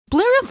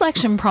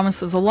Reflection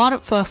promises a lot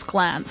at first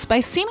glance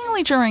by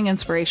seemingly drawing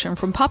inspiration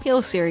from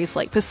popular series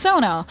like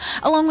Persona,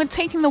 along with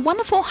taking the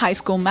wonderful high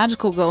school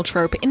magical girl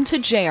trope into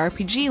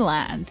JRPG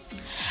land.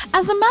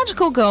 As a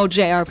magical girl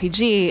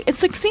JRPG, it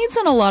succeeds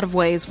in a lot of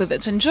ways with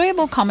its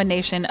enjoyable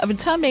combination of a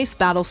turn-based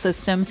battle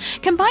system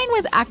combined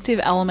with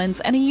active elements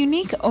and a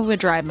unique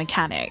overdrive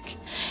mechanic.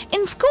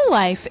 In school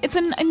life, it's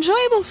an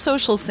enjoyable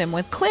social sim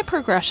with clear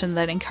progression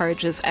that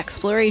encourages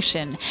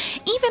exploration,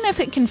 even if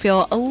it can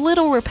feel a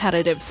little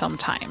repetitive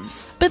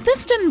sometimes. But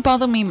this didn't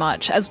bother me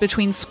much, as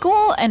between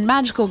school and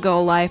magical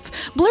girl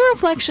life, Blue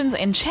Reflection's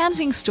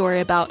enchanting story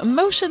about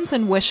emotions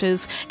and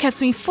wishes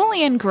kept me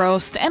fully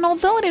engrossed, and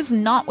although it is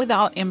not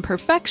without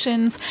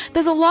imperfections,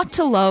 there's a lot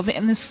to love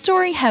in this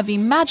story-heavy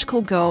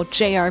magical girl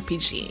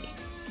JRPG.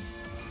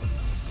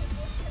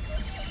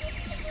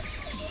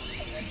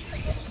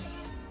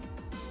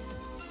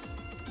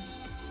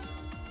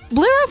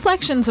 Blue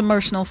Reflection's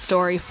emotional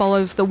story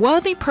follows the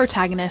worthy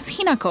protagonist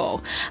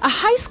Hinako, a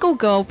high school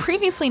girl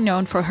previously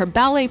known for her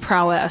ballet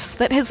prowess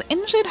that has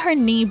injured her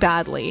knee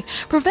badly,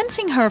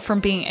 preventing her from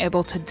being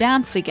able to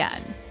dance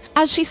again.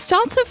 As she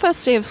starts her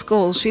first day of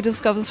school, she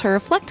discovers her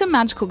reflective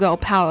magical girl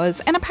powers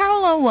and a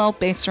parallel world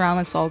based around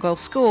this all-girl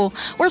school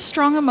where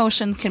strong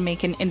emotions can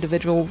make an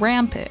individual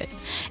rampant.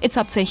 It's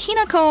up to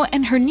Hinako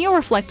and her new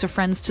reflective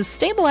friends to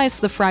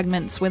stabilize the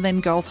fragments within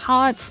girls'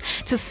 hearts,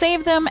 to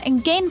save them,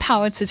 and gain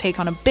power to take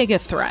on a bigger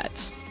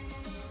threat.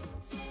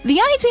 The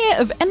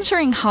idea of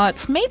entering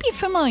hearts may be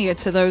familiar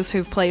to those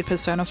who've played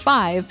Persona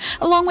 5,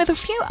 along with a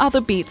few other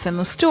beats in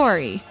the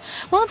story.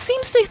 While it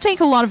seems to take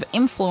a lot of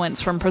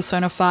influence from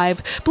Persona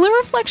 5, Blue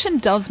Reflection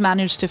does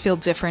manage to feel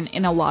different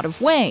in a lot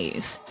of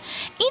ways.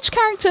 Each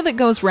character that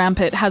goes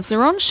rampant has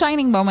their own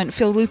shining moment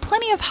filled with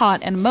plenty of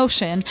heart and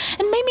emotion,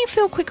 and made me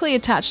feel quickly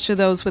attached to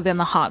those within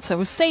the hearts I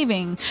was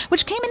saving,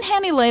 which came in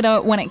handy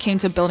later when it came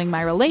to building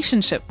my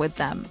relationship with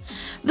them.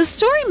 The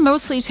story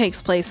mostly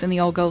takes place in the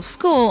all-girls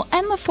school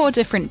and the 4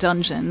 different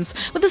dungeons,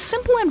 with a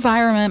simple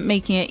environment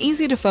making it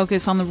easy to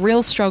focus on the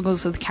real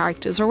struggles of the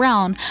characters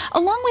around,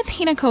 along with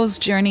Hinako's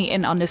journey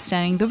in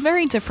understanding the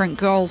very different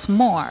girls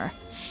more.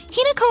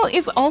 Hinako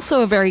is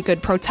also a very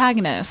good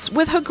protagonist,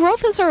 with her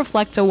growth as a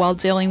reflector while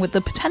dealing with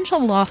the potential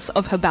loss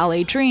of her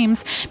ballet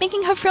dreams,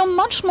 making her feel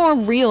much more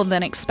real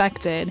than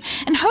expected,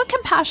 and her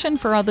compassion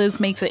for others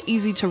makes it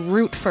easy to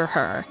root for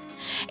her.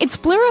 It's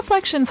Blue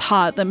Reflection's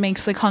heart that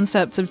makes the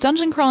concept of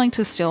dungeon crawling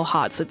to steal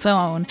hearts its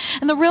own,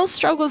 and the real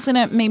struggles in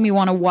it made me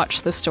want to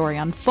watch the story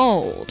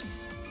unfold.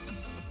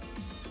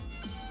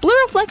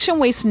 Blue Reflection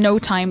wastes no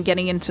time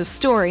getting into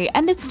story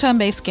and its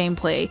turn-based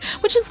gameplay,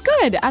 which is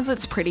good as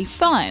it's pretty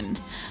fun.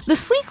 The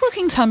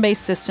sleek-looking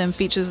turn-based system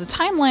features a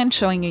timeline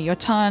showing you your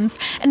turns,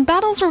 and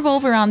battles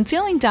revolve around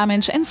dealing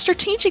damage and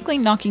strategically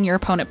knocking your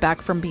opponent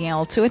back from being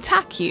able to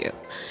attack you.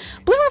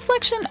 Blue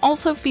Reflection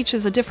also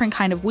features a different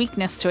kind of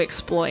weakness to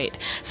exploit,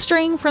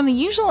 straying from the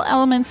usual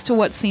elements to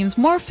what seems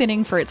more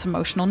fitting for its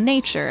emotional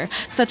nature,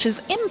 such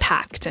as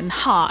impact and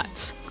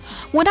heart.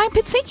 What I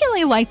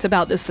particularly liked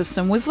about this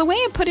system was the way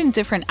it put in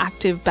different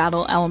active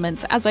battle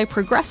elements as I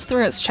progressed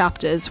through its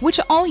chapters, which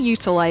all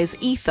utilize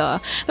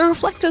Ether, the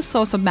reflector's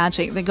source of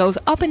magic that goes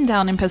up and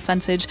down in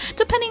percentage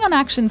depending on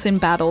actions in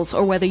battles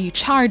or whether you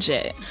charge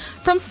it.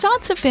 From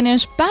start to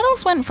finish,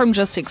 battles went from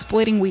just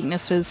exploiting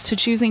weaknesses to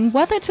choosing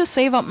whether to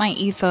save up my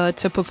Ether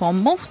to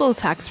perform multiple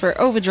attacks for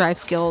overdrive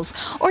skills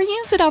or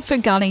use it up for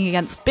guarding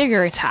against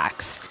bigger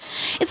attacks.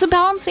 It's a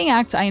balancing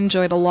act I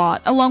enjoyed a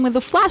lot, along with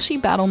the flashy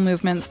battle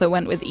movements that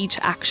went with each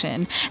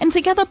action, and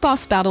together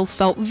boss battles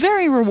felt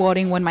very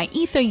rewarding when my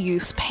Ether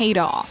use paid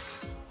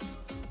off.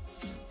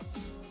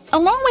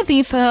 Along with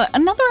Ether,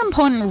 another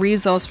important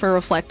resource for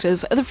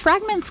reflectors are the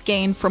fragments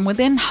gained from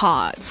within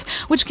hearts,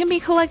 which can be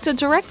collected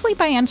directly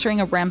by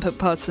entering a rampant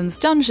person's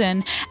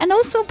dungeon, and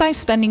also by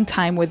spending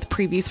time with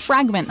previous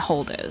fragment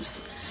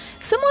holders.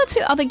 Similar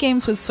to other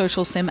games with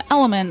social sim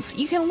elements,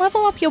 you can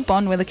level up your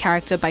bond with a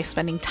character by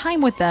spending time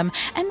with them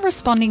and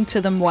responding to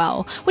them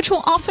well, which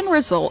will often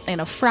result in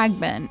a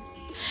fragment.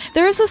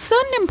 There is a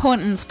certain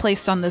importance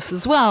placed on this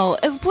as well,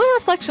 as Blue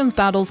Reflection's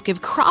battles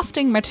give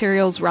crafting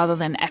materials rather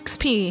than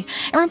XP,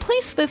 and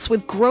replace this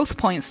with growth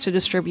points to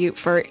distribute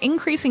for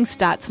increasing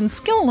stats and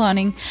skill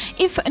learning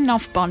if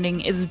enough bonding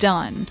is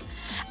done.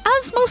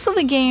 As most of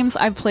the games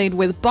I've played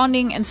with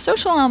bonding and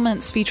social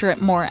elements feature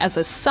it more as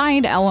a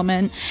side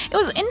element, it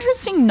was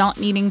interesting not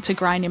needing to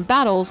grind in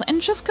battles and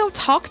just go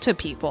talk to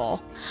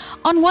people.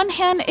 On one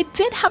hand, it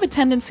did have a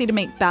tendency to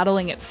make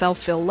battling itself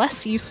feel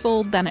less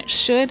useful than it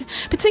should,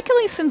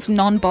 particularly since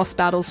non-boss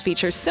battles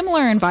feature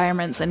similar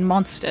environments and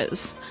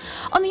monsters.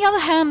 On the other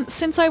hand,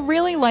 since I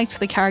really liked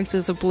the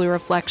characters of Blue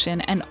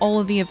Reflection and all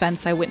of the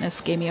events I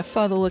witnessed gave me a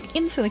further look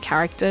into the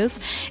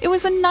characters, it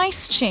was a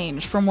nice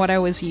change from what I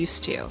was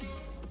used to.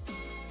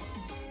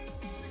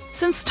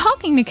 Since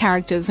talking to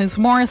characters is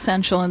more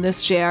essential in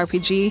this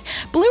JRPG,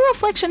 Blue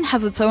Reflection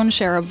has its own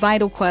share of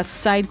vital quests,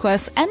 side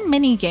quests, and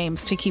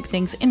mini-games to keep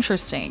things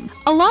interesting.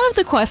 A lot of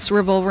the quests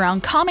revolve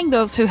around calming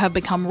those who have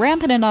become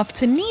rampant enough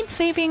to need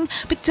saving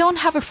but don't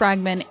have a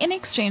fragment in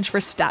exchange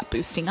for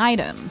stat-boosting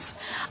items.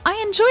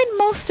 I enjoyed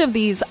most of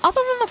these,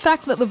 other than the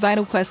fact that the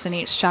vital quests in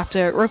each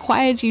chapter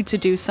required you to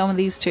do some of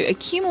these to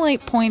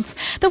accumulate points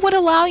that would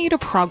allow you to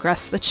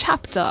progress the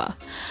chapter.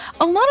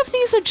 A lot of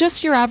these are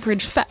just your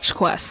average fetch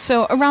quests,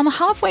 so around the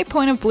halfway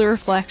point of Blue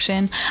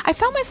Reflection, I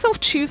found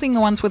myself choosing the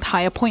ones with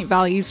higher point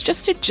values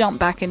just to jump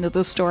back into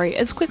the story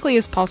as quickly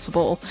as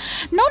possible.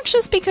 Not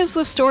just because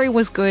the story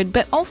was good,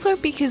 but also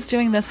because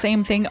doing the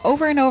same thing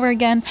over and over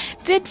again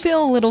did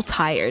feel a little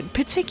tired,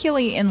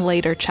 particularly in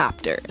later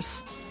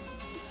chapters.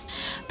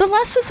 The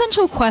less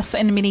essential quests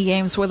and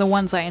minigames were the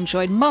ones I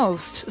enjoyed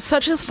most,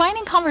 such as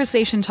finding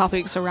conversation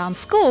topics around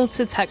school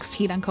to text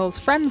Hinako's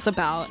friends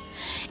about.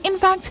 In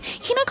fact,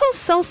 Hinako's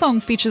cell phone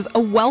features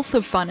a wealth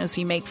of fun as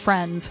you make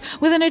friends,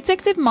 with an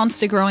addictive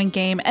monster growing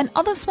game and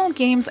other small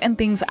games and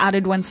things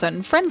added when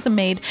certain friends are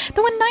made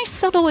that were nice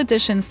subtle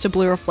additions to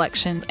Blue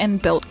Reflection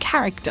and built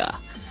character.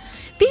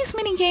 These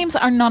minigames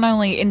are not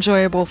only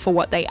enjoyable for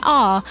what they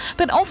are,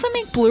 but also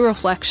make Blue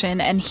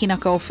Reflection and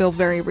Hinako feel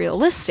very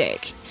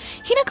realistic.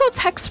 Hinako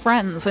texts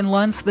friends and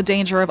learns the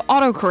danger of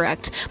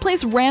autocorrect,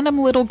 plays random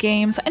little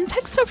games, and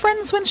texts her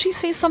friends when she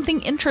sees something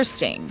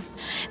interesting.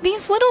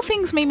 These little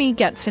things made me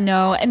get to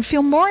know and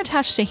feel more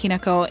attached to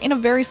Hinako in a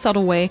very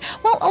subtle way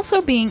while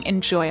also being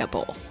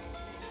enjoyable.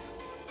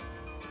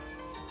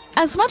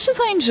 As much as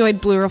I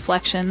enjoyed Blue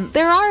Reflection,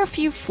 there are a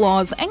few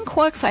flaws and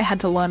quirks I had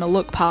to learn to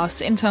look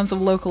past in terms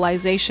of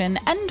localization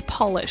and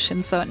polish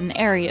in certain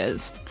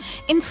areas.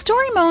 In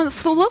story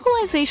modes, the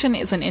localization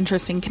is an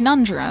interesting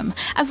conundrum,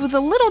 as with the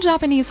little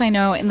Japanese I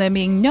know and there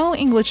being no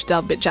English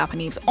dub but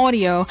Japanese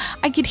audio,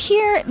 I could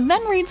hear,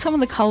 then read some of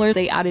the color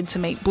they added to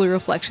make Blue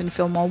Reflection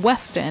feel more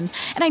Western,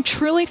 and I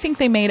truly think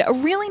they made a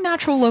really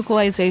natural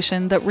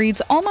localization that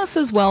reads almost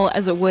as well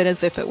as it would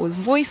as if it was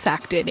voice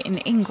acted in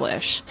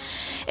English.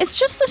 It's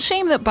just a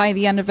shame that by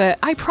the end of it,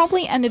 I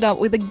probably ended up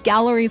with a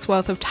gallery's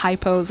worth of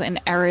typos and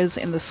errors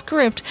in the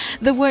script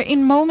that were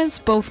in moments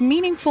both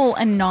meaningful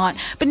and not,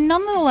 but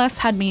nonetheless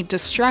had me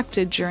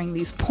distracted during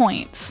these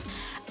points.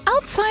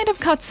 Outside of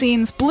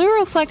cutscenes, Blue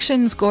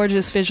Reflection's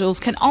gorgeous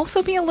visuals can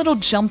also be a little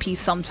jumpy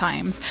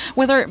sometimes,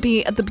 whether it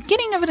be at the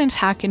beginning of an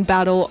attack in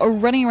battle or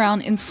running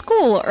around in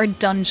school or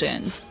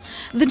dungeons.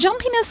 The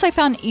jumpiness I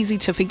found easy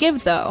to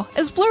forgive though,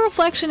 as Blue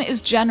Reflection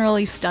is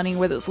generally stunning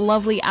with its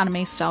lovely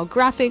anime-style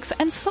graphics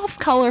and soft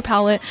color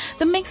palette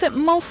that makes it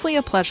mostly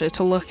a pleasure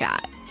to look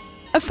at.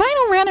 A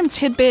final random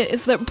tidbit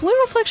is that Blue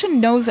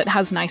Reflection knows it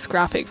has nice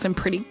graphics and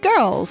pretty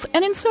girls,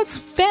 and inserts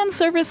fan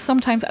service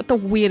sometimes at the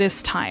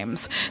weirdest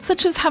times,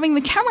 such as having the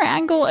camera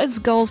angle as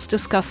girls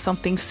discuss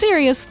something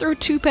serious through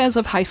two pairs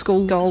of high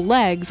school girl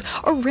legs,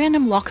 or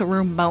random locker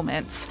room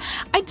moments.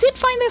 I did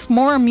find this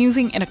more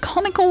amusing in a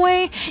comical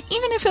way,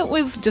 even if it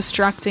was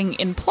distracting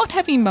in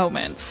plot-heavy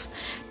moments.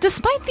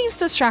 Despite these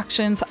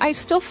distractions, I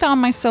still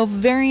found myself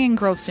very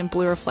engrossed in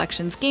Blue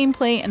Reflection's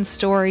gameplay and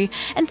story,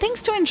 and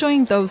thanks to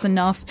enjoying those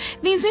enough,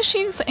 these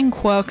issues and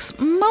quirks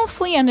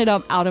mostly ended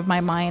up out of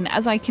my mind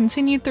as I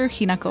continued through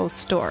Hinako's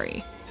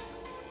story.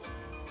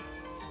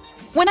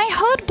 When I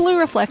heard Blue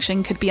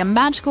Reflection could be a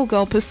magical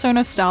girl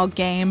Persona-style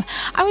game,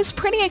 I was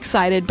pretty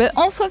excited but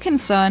also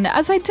concerned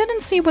as I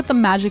didn't see what the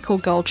magical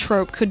girl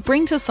trope could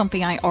bring to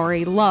something I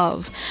already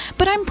love.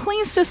 But I'm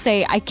pleased to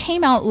say I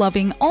came out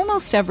loving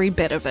almost every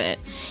bit of it.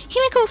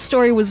 Hinako's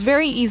story was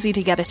very easy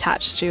to get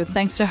attached to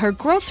thanks to her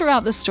growth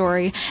throughout the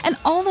story and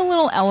all the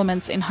little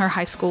elements in her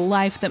high school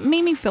life that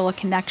made me feel a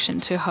connection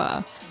to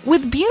her.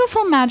 With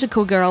beautiful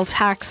magical girl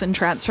attacks and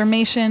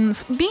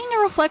transformations, being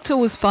a reflector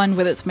was fun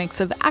with its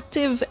mix of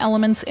active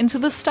elements into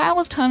the style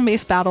of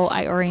turn-based battle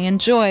I already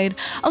enjoyed,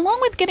 along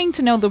with getting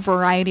to know the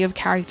variety of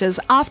characters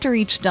after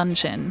each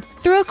dungeon.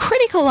 Through a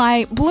critical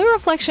eye, Blue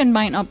Reflection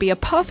might not be a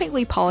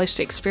perfectly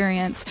polished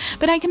experience,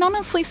 but I can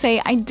honestly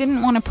say I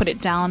didn't want to put it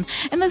down,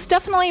 and there's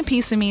definitely a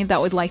piece of me that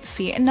would like to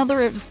see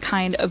another of this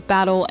kind of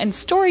battle and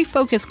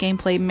story-focused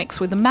gameplay mixed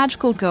with the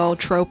magical girl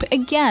trope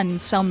again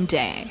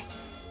someday.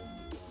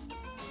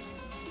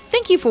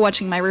 Thank you for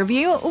watching my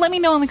review. Let me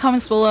know in the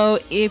comments below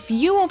if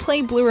you will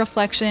play Blue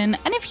Reflection,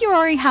 and if you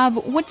already have,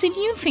 what did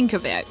you think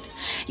of it?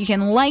 You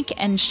can like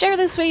and share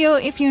this video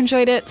if you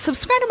enjoyed it,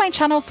 subscribe to my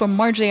channel for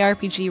more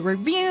JRPG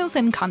reviews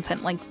and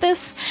content like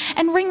this,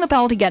 and ring the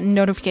bell to get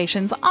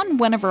notifications on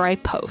whenever I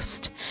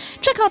post.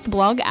 Check out the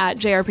blog at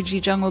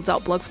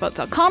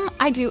jrpgjungle.blogspot.com.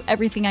 I do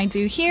everything I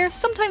do here,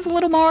 sometimes a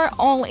little more,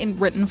 all in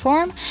written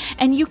form,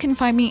 and you can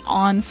find me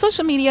on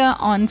social media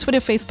on Twitter,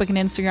 Facebook, and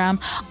Instagram,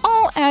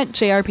 all at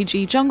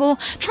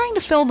JRPGJungle, trying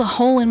to fill the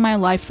hole in my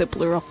life that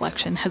Blue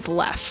Reflection has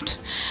left.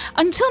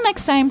 Until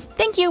next time,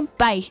 thank you,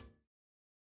 bye!